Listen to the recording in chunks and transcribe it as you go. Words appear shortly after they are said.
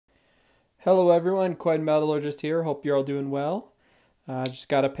Hello everyone, coinmetallurgist here. Hope you're all doing well. Just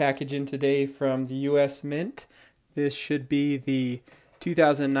got a package in today from the U.S. Mint. This should be the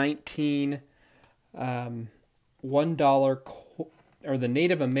 2019 $1 or the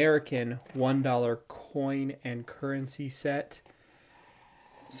Native American $1 coin and currency set.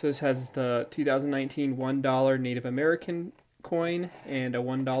 So this has the 2019 $1 Native American coin and a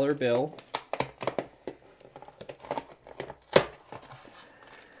 $1 bill.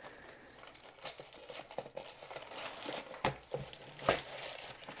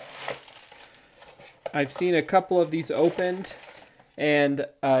 I've seen a couple of these opened, and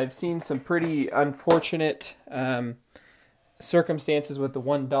I've seen some pretty unfortunate circumstances with the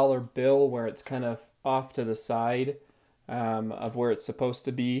 $1 bill where it's kind of off to the side of where it's supposed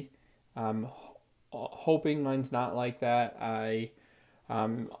to be. I'm hoping mine's not like that.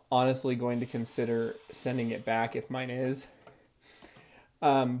 I'm honestly going to consider sending it back if mine is.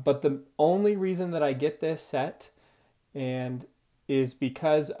 But the only reason that I get this set is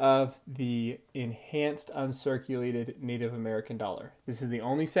because of the enhanced uncirculated Native American dollar. This is the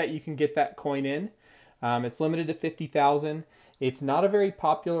only set you can get that coin in. It's limited to 50,000. It's not a very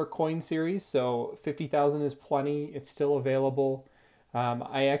popular coin series, so 50,000 is plenty. It's still available.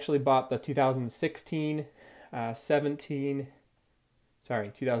 I actually bought the 2014,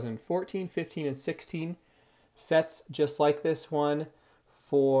 15, and 16 sets just like this one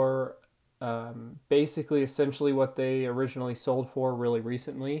for basically essentially what they originally sold for really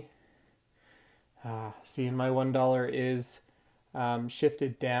recently. Seeing my $1 is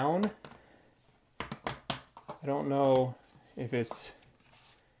shifted down. I don't know if it's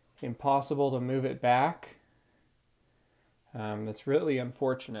impossible to move it back. That's really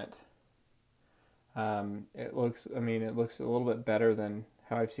unfortunate. It looks a little bit better than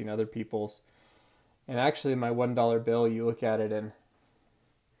how I've seen other people's. And actually my $1 bill, you look at it and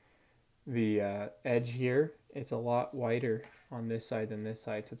the edge here, it's a lot wider on this side than this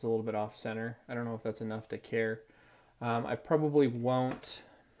side, so it's a little bit off center. I don't know if that's enough to care. I probably won't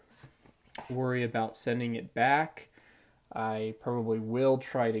worry about sending it back. I probably will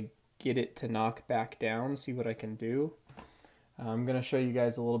try to get it to knock back down, see what I can do. I'm going to show you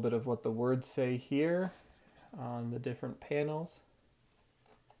guys a little bit of what the words say here on the different panels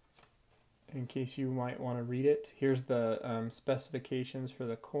in case you might want to read it. Here's the specifications for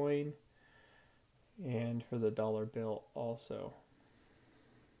the coin and for the dollar bill also.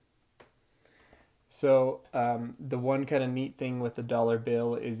 So the one kind of neat thing with the dollar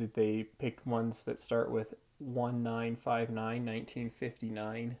bill is that they picked ones that start with 1959,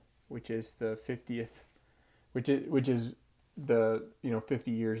 1959, which is the 50th, which is the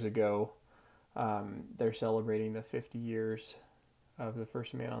 50 years ago. They're celebrating the 50 years of the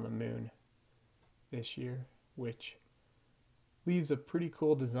first man on the moon this year, which leaves a pretty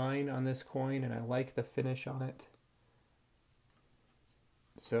cool design on this coin, and I like the finish on it.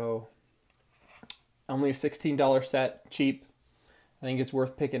 So only a $16 set, cheap. I think it's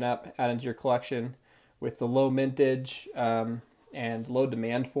worth picking up, adding to your collection. With the low mintage and low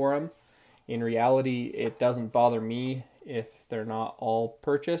demand for them, in reality it doesn't bother me if they're not all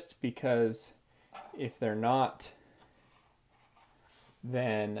purchased, because if they're not,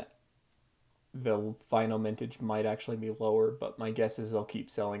 then the final mintage might actually be lower, but my guess is they'll keep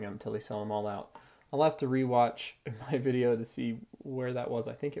selling them until they sell them all out. I'll have to rewatch my video to see where that was.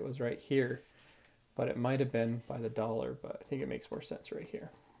 I think it was right here, but it might have been by the dollar, but I think it makes more sense right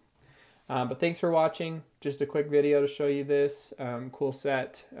here. But thanks for watching. Just a quick video to show you this cool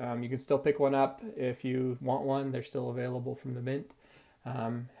set. You can still pick one up if you want one. They're still available from the Mint.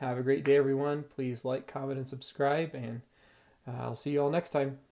 Have a great day, everyone. Please like, comment, and subscribe, and I'll see you all next time.